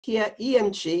hear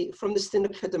EMG from the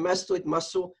sternocleidomastoid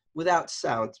muscle without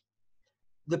sound.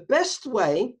 The best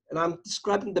way, and I'm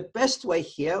describing the best way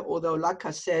here, although like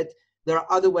I said, there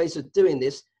are other ways of doing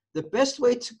this. The best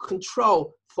way to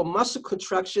control for muscle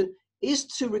contraction is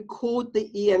to record the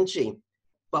EMG.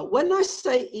 But when I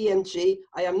say EMG,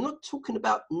 I am not talking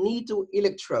about needle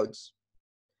electrodes.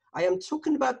 I am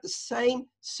talking about the same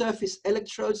surface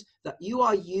electrodes that you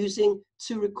are using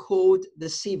to record the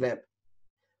VEMP.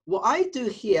 What I do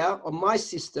here on my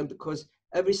system, because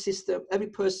every system, every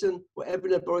person or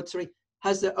every laboratory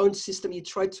has their own system, you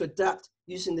try to adapt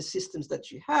using the systems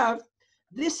that you have.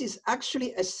 This is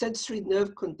actually a sensory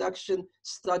nerve conduction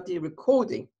study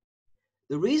recording.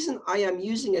 The reason I am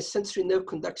using a sensory nerve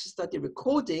conduction study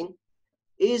recording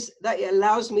is that it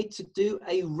allows me to do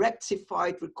a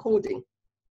rectified recording.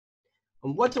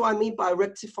 And what do I mean by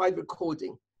rectified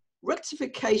recording?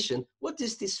 Rectification, what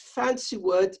does this fancy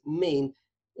word mean?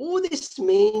 All this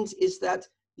means is that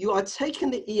you are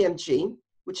taking the EMG,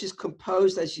 which is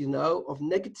composed, as you know, of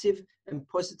negative and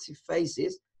positive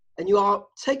phases, and you are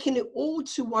taking it all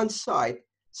to one side.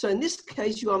 So in this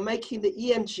case, you are making the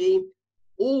EMG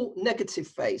all negative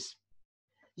phase.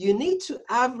 You need to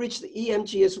average the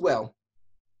EMG as well.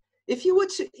 If you were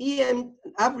to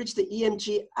average the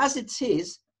EMG as it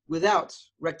is without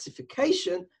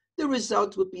rectification, the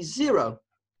result would be 0.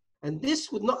 And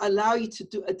this would not allow you to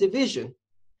do a division.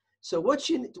 So what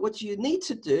you need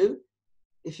to do,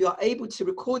 if you are able to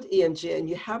record EMG and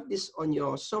you have this on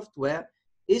your software,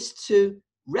 is to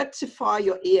rectify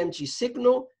your EMG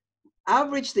signal,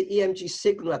 average the EMG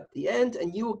signal at the end,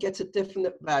 and you will get a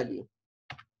definite value.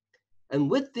 And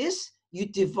with this, you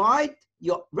divide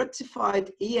your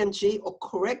rectified EMG or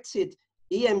corrected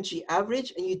EMG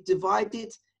average, and you divide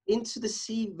it into the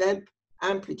VEMP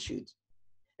amplitude.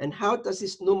 And how does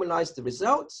this normalize the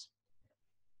results?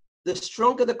 The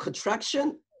stronger the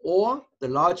contraction, or the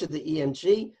larger the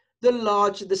EMG, the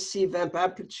larger the VEMP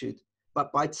amplitude.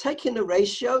 But by taking a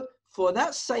ratio, for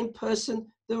that same person,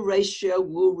 the ratio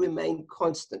will remain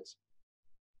constant.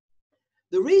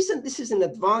 The reason this is an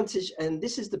advantage, and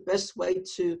this is the best way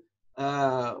to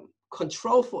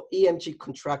control for EMG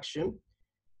contraction,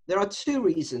 there are 2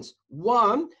 reasons.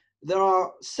 One, there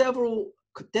are several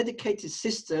dedicated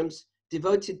systems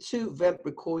devoted to VEMP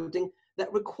recording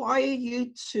that require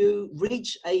you to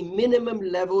reach a minimum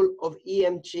level of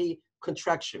EMG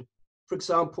contraction. For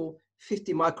example,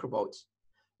 50 microvolts.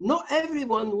 Not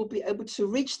everyone will be able to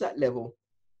reach that level.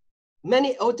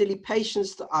 Many elderly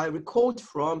patients that I record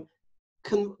from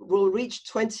will reach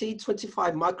 20,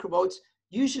 25 microvolts,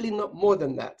 usually not more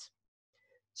than that.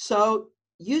 So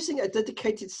using a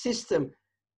dedicated system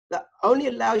that only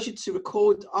allows you to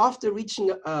record after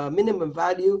reaching a minimum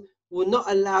value will not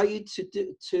allow you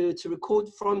to record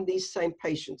from these same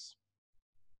patients.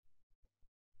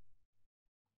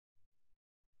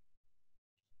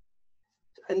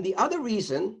 And the other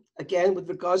reason, again, with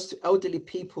regards to elderly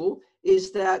people,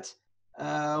 is that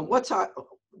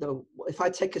if I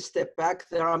take a step back,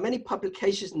 there are many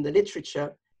publications in the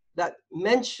literature that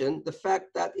mention the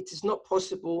fact that it is not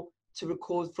possible to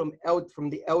record from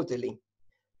the elderly.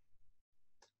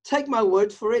 Take my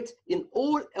word for it, in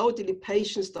all elderly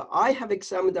patients that I have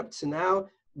examined up to now,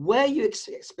 where you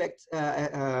expect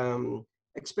a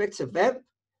VEMP,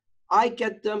 I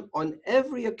get them on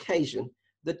every occasion.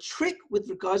 The trick with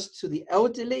regards to the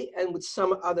elderly and with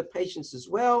some other patients as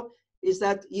well is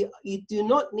that you do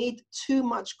not need too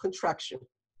much contraction.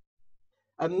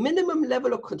 A minimum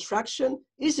level of contraction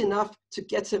is enough to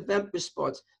get a VEMP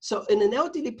response. So in an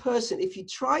elderly person, if you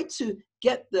try to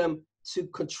get them to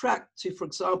contract to, for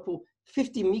example,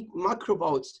 50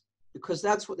 microvolts, because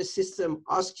that's what the system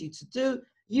asks you to do,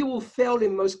 you will fail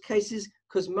in most cases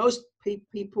because most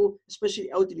people,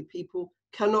 especially elderly people,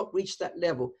 cannot reach that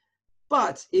level.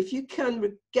 But if you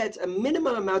can get a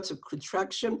minimum amount of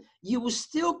contraction, you will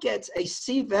still get a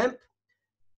VEMP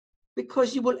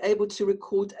because you will be able to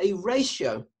record a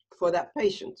ratio for that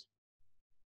patient.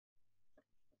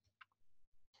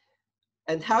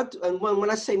 And when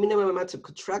I say minimum amount of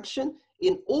contraction,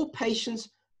 in all patients,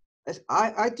 as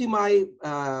I do my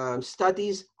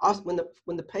studies when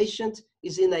the patient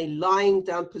is in a lying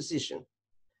down position.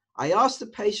 I ask the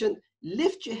patient,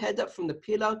 lift your head up from the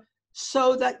pillow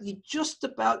so that you just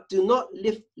about do not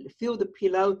feel the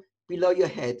pillow below your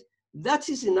head. That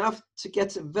is enough to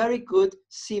get a very good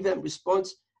VEMP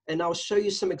response. And I'll show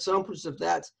you some examples of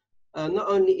that, not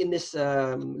only in this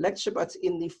lecture, but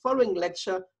in the following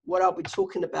lecture, where I'll be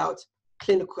talking about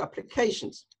clinical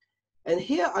applications. And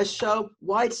here I show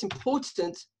why it's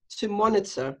important to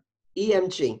monitor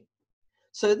EMG.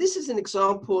 So this is an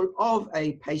example of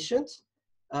a patient.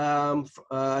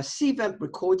 CVEMP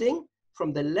recording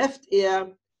from the left ear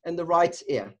and the right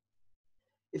ear.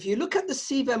 If you look at the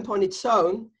CVEMP on its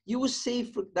own, you will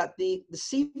see that the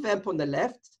CVEMP on the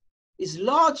left is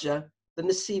larger than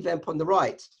the CVEMP on the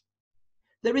right.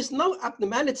 There is no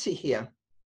abnormality here.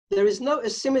 There is no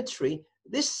asymmetry.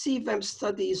 This CVEMP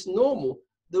study is normal.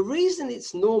 The reason it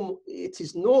is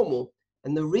normal,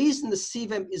 and the reason the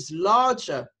CVEMP is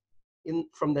larger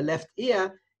from the left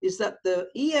ear is that the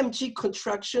EMG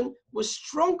contraction was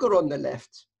stronger on the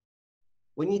left.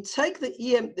 When you take the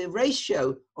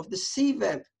ratio of the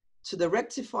CVEMP to the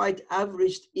rectified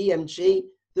averaged EMG,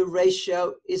 the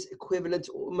ratio is equivalent,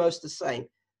 almost the same.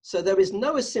 So there is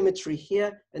no asymmetry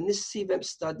here, and this CVEMP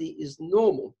study is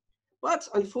normal. But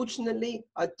unfortunately,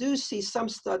 I do see some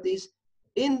studies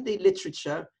in the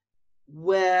literature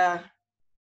where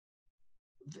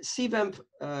CVEMP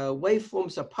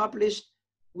waveforms are published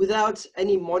without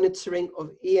any monitoring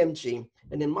of EMG.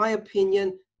 And in my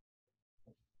opinion,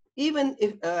 even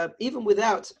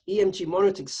without EMG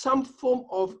monitoring, some form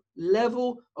of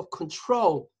level of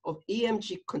control of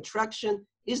EMG contraction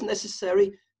is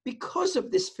necessary because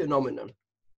of this phenomenon.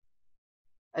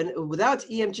 And without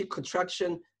EMG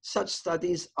contraction, such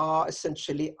studies are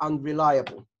essentially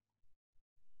unreliable.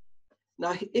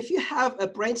 Now, if you have a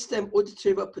brainstem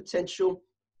auditory evoked potential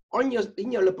in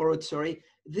your laboratory,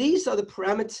 these are the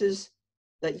parameters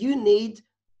that you need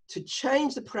to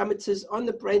change the parameters on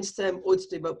the brainstem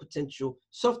auditory evoked potential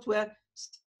software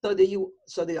so that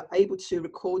you're able to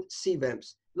record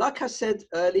CVEMPs. Like I said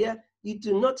earlier, you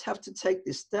do not have to take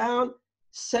this down.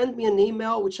 Send me an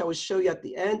email, which I will show you at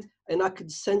the end, and I can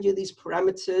send you these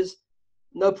parameters,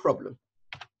 no problem.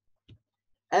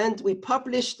 And we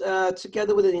published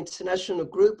together with an international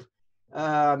group,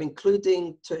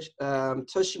 including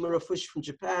Toshimura Fushi from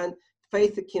Japan,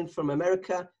 Faith Akin from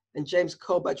America, and James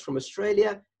Colbach from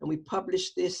Australia. And we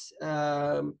published this,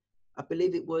 I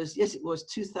believe it was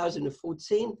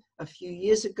 2014, a few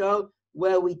years ago,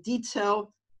 where we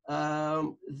detail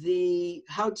how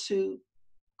to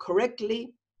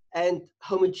correctly and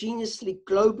homogeneously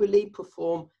globally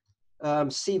perform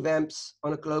CVEMPs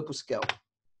on a global scale.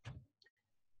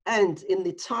 And in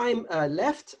the time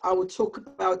left, I will talk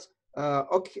about,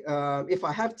 if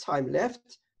I have time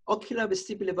left, ocular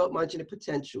vestibular evoked marginal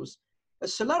potentials.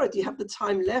 Solara, do you have the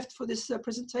time left for this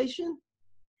presentation?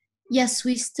 Yes,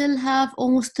 we still have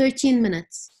almost 13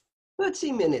 minutes.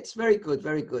 13 minutes, very good,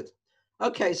 very good.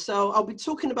 Okay, so I'll be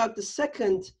talking about the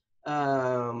second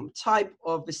type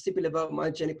of vestibular evoked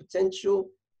myogenic potential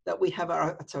that we have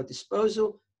at our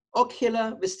disposal,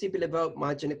 ocular vestibular evoked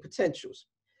myogenic potentials.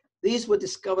 These were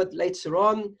discovered later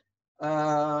on,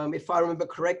 if I remember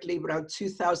correctly, around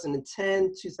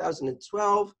 2010,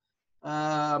 2012,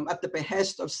 at the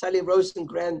behest of Sally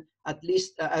Rosengren, at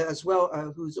least as well,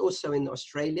 who's also in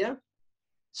Australia.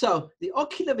 So the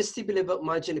ocular vestibular evoked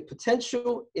myogenic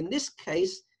potential, in this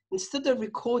case, instead of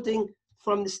recording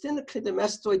from the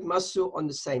sternocleidomastoid muscle on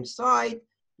the same side,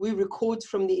 we record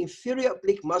from the inferior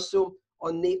oblique muscle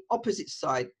on the opposite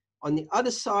side, on the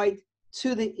other side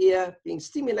to the ear being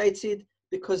stimulated,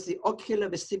 because the ocular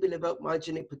vestibular evoked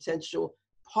myogenic potential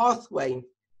pathway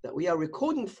that we are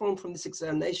recording from this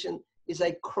examination is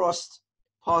a crossed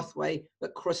pathway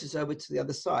that crosses over to the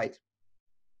other side.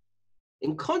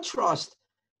 In contrast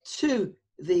to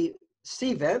the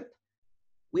CVEMP,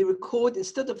 we record,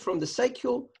 instead of from the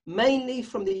saccule, mainly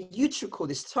from the utricle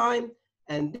this time,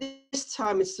 and this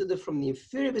time instead of from the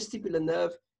inferior vestibular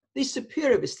nerve, the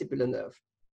superior vestibular nerve.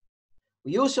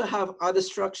 We also have other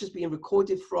structures being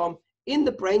recorded from in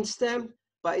the brainstem,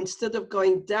 but instead of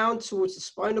going down towards the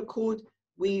spinal cord,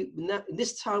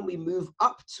 this time we move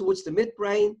up towards the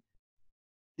midbrain,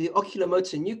 the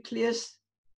oculomotor nucleus,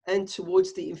 and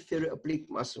towards the inferior oblique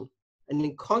muscle. And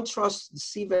in contrast, the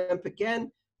CVEMP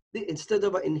again, instead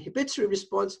of an inhibitory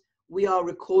response, we are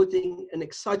recording an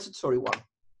excitatory one.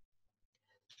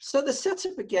 So the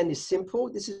setup again is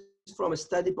simple. This is from a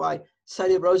study by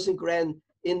Sally Rosengren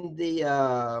in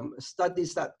the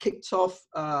studies that kicked off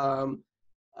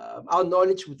our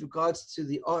knowledge with regards to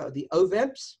the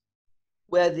VEMPs,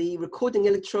 where the recording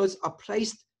electrodes are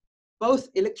placed, both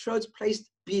electrodes placed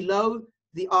below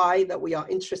the eye that we are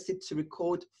interested to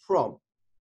record from.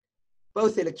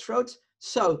 Both electrodes.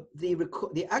 So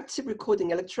the active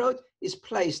recording electrode is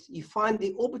placed, you find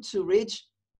the orbital ridge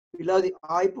below the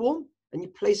eyeball, and you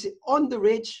place it on the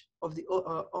ridge of the,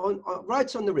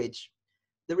 right on the ridge.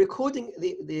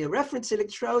 The reference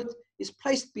electrode is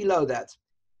placed below that.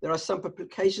 There are some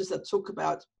publications that talk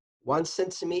about 1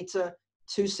 centimeter,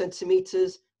 2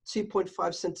 centimeters,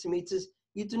 2.5 centimeters.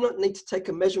 You do not need to take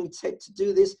a measuring tape to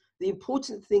do this. The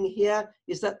important thing here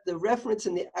is that the reference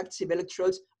and the active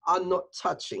electrodes are not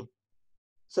touching.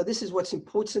 So this is what's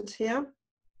important here.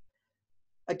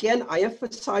 Again, I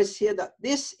emphasize here that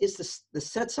this is the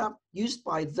setup used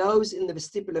by those in the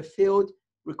vestibular field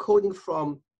recording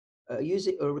from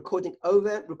recording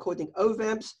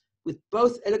OVEMPs with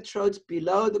both electrodes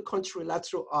below the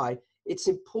contralateral eye. It's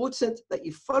important that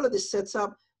you follow this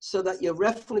setup so that your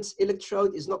reference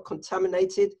electrode is not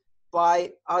contaminated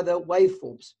by other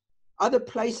waveforms. Other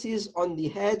places on the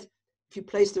head, if you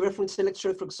place the reference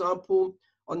electrode, for example,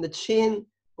 on the chin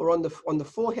or on the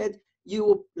forehead, you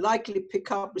will likely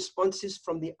pick up responses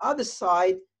from the other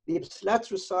side, the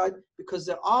ipsilateral side, because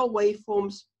there are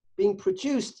waveforms being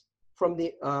produced from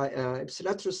the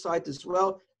ipsilateral side as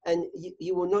well, and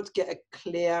you will not get a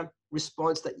clear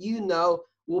response that you know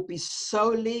will be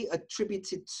solely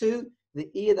attributed to the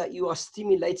ear that you are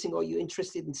stimulating or you're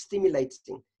interested in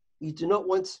stimulating. You do not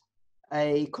want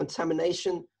a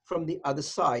contamination from the other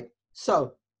side.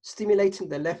 So stimulating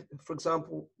the left, for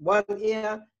example, one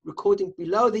ear, recording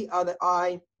below the other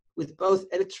eye with both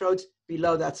electrodes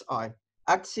below that eye,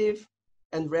 active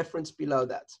and reference below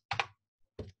that.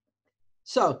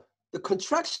 So the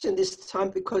contraction this time,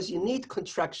 because you need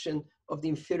contraction of the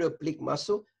inferior oblique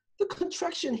muscle, the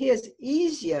contraction here is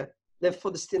easier than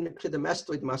for the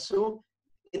sternocleidomastoid muscle.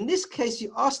 In this case,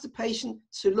 you ask the patient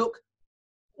to look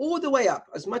all the way up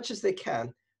as much as they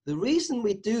can. The reason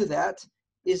we do that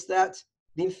is that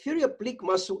the inferior oblique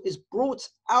muscle is brought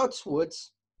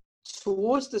outwards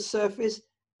towards the surface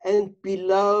and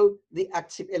below the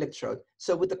active electrode.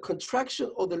 So with the contraction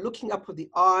or the looking up of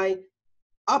the eye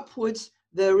upwards,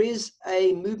 there is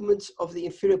a movement of the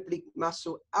inferior oblique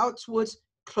muscle outwards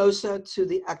closer to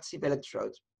the active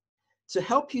electrode. To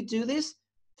help you do this,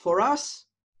 for us,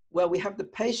 where we have the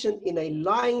patient in a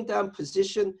lying down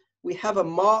position, we have a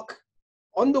mark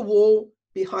on the wall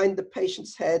behind the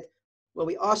patient's head where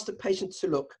we ask the patient to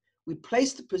look. We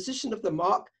place the position of the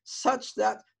mark such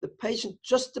that the patient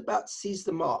just about sees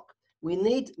the mark. We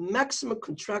need maximum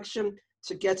contraction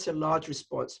to get a large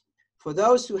response. For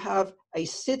those who have a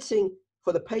sitting,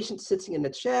 for the patient sitting in a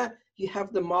chair, you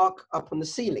have the mark up on the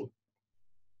ceiling.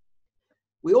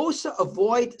 We also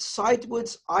avoid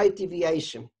sidewards eye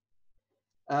deviation.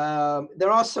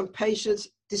 There are some patients,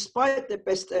 despite their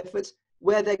best efforts,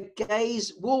 where their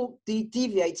gaze will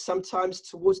deviate sometimes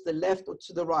towards the left or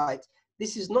to the right.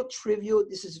 This is not trivial.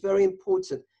 This is very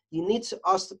important. You need to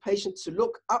ask the patient to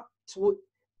look up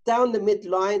down the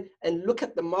midline and look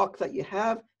at the mark that you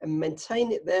have and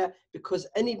maintain it there, because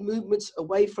any movements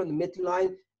away from the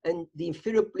midline and the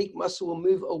inferior oblique muscle will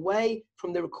move away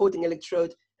from the recording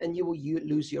electrode and you will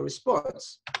lose your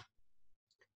response.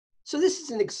 So this is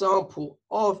an example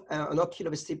of an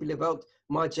ocular vestibular evoked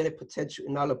myogenic potential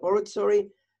in our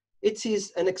laboratory. It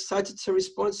is an excitatory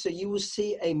response, so you will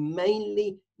see a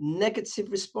mainly negative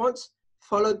response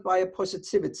followed by a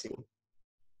positivity.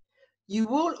 You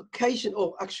will occasionally,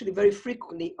 or actually very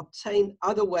frequently, obtain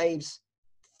other waves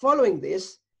following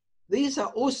this. These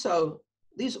also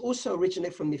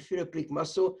originate from the inferior oblique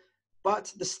muscle,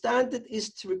 but the standard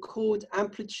is to record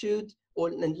amplitude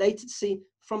or latency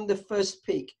from the first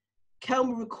peak. Can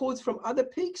we record from other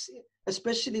peaks,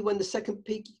 especially when the second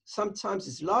peak sometimes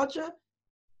is larger?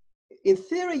 In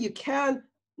theory, you can.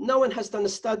 No one has done a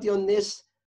study on this.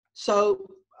 So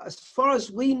as far as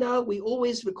we know, we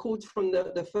always record from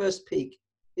the first peak.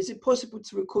 Is it possible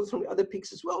to record from the other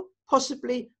peaks as well?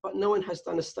 Possibly, but no one has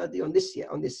done a study on this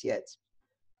yet.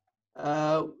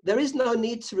 There is no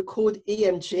need to record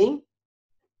EMG.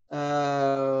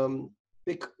 The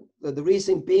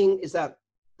reason being is that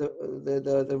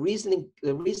the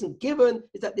reason given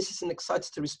is that this is an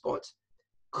excitatory response.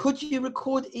 Could you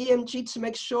record EMG to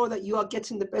make sure that you are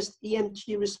getting the best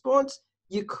EMG response?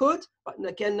 You could, but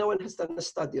again, no one has done a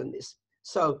study on this.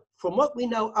 So from what we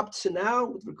know up to now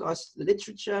with regards to the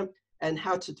literature and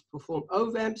how to perform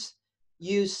OVEMPs,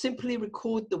 you simply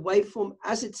record the waveform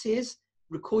as it is,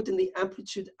 recording the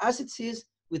amplitude as it is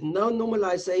with no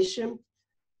normalization,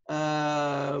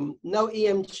 no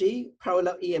EMG,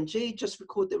 parallel EMG, just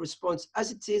record the response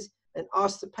as it is and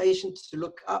ask the patient to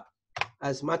look up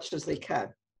as much as they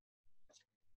can.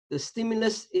 The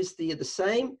stimulus is the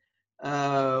same,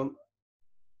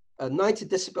 a 90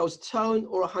 decibels tone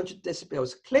or 100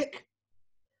 decibels click,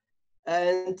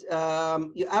 and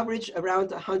you average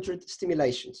around 100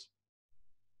 stimulations.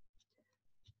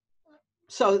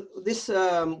 So this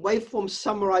waveform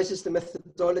summarizes the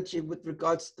methodology with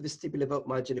regards to vestibular evoked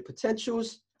myogenic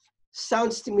potentials.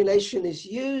 Sound stimulation is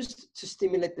used to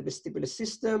stimulate the vestibular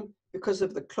system because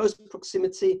of the close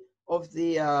proximity of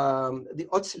the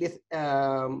otolith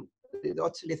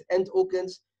end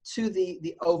organs to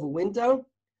the oval window,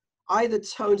 either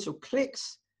tones or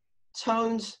clicks.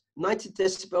 Tones, 90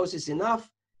 decibels is enough.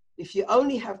 If you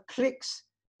only have clicks,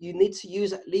 you need to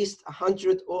use at least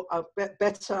 100 or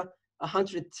better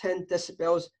 110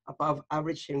 decibels above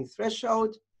average hearing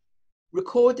threshold.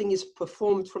 Recording is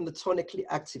performed from the tonically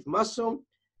active muscle.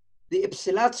 The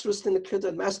ipsilateral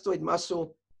sternocleidomastoid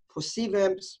muscle for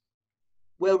CVEMPs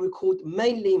will record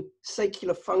mainly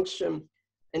sacral function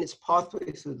and its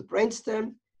pathway through the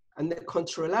brainstem, and the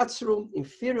contralateral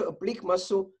inferior oblique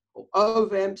muscle, or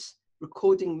OVEMPs,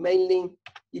 recording mainly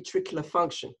utricular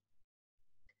function.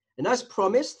 And as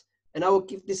promised, and I will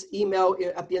give this email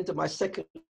at the end of my second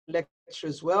lecture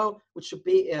as well, which will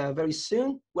be very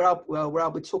soon, where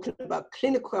I'll be talking about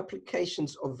clinical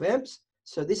applications of VEMPs.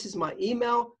 So this is my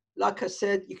email. Like I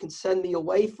said, you can send me your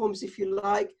waveforms if you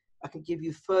like. I can give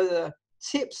you further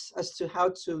tips as to how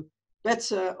to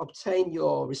better obtain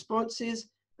your responses.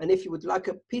 And if you would like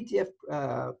a PDF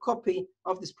copy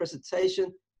of this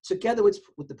presentation, together with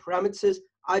the parameters,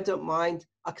 I don't mind.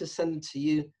 I can send them to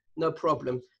you, no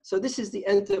problem. So this is the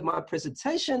end of my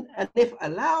presentation. And if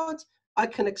allowed, I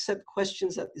can accept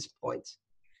questions at this point.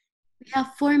 We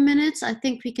have 4 minutes. I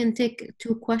think we can take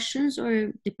 2 questions,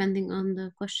 or depending on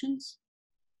the questions.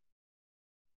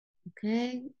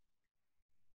 Okay.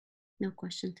 No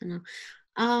question to now.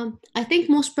 I think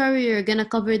most probably you're gonna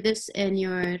cover this in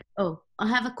your, I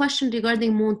have a question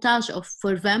regarding montage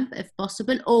for VEMP, if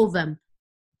possible, VEMP.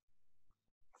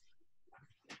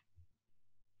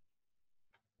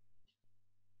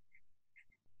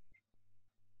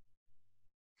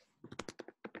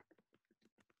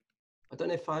 I don't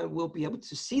know if I will be able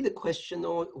to see the question,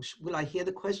 or will I hear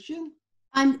the question?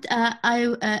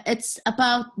 It's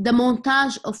about the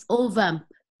montage of VEMP.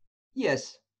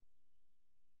 Yes.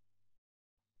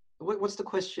 What's the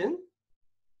question?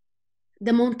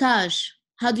 The montage.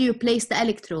 How do you place the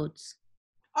electrodes?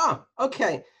 Ah,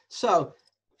 okay. So,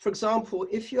 for example,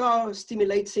 if you are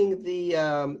stimulating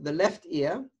the left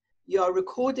ear, you are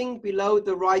recording below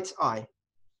the right eye.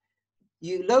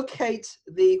 You locate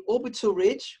the orbital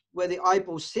ridge where the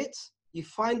eyeball sits. You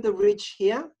find the ridge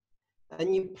here,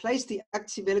 and you place the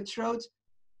active electrode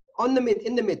in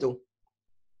the middle.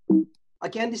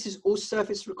 Again, this is all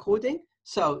surface recording.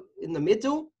 So in the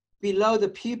middle, below the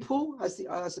pupil, as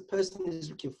the person is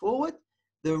looking forward,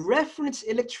 the reference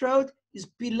electrode is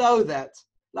below that.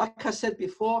 Like I said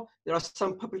before, there are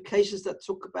some publications that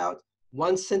talk about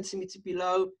 1 centimeter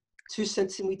below, 2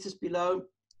 centimeters below,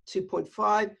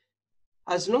 2.5.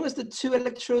 As long as the 2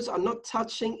 electrodes are not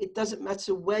touching, it doesn't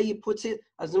matter where you put it,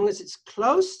 as long as it's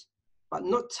close, but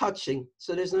not touching,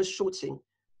 so there's no shorting.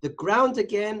 The ground,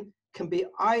 again, can be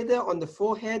either on the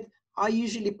forehead. I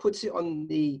usually put it on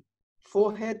the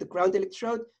forehead, the ground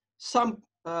electrode. Some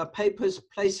papers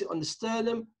place it on the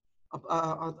sternum,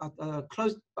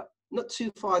 close, but not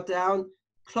too far down,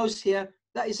 close here.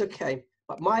 That is okay.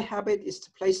 But my habit is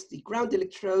to place the ground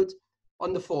electrode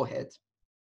on the forehead.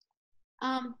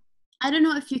 I don't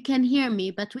know if you can hear me,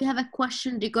 but we have a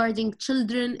question regarding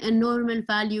children and normal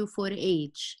value for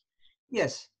age.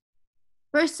 Yes.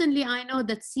 Personally, I know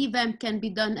that CVEMP can be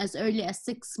done as early as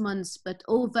 6 months, but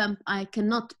OVEMP, I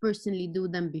cannot personally do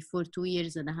them before 2.5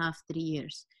 years, 3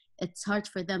 years. It's hard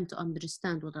for them to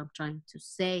understand what I'm trying to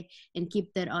say and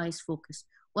keep their eyes focused.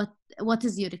 What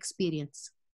is your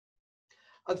experience?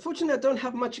 Unfortunately, I don't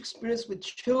have much experience with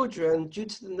children due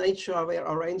to the nature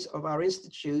of our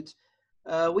institute.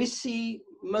 We see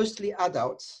mostly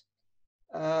adults.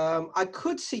 I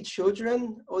could see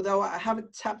children, although I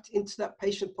haven't tapped into that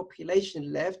patient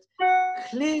population left.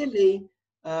 Clearly,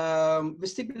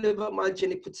 vestibular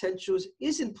myogenic potentials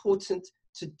is important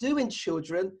to do in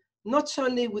children, not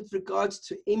only with regards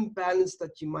to imbalance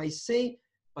that you might see,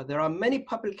 but there are many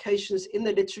publications in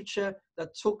the literature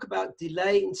that talk about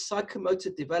delay in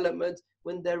psychomotor development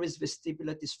when there is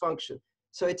vestibular dysfunction.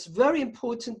 So it's very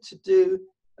important to do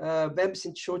VEMPs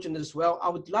in children as well. I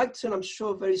would like to, and I'm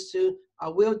sure very soon I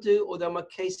will do, although my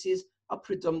cases are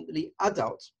predominantly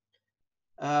adult.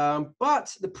 But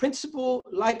the principle,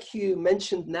 like you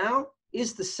mentioned now,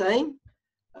 is the same.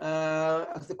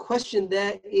 The question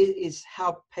there is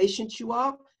how patient you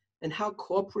are and how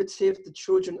cooperative the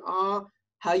children are,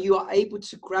 how you are able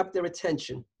to grab their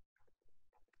attention.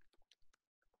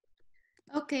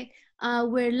 Okay,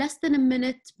 we're less than a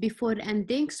minute before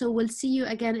ending, so we'll see you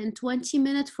again in 20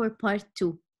 minutes for part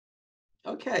 2.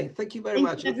 Okay, thank you very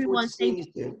much. Look forward to seeing you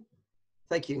soon.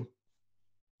 Thank you.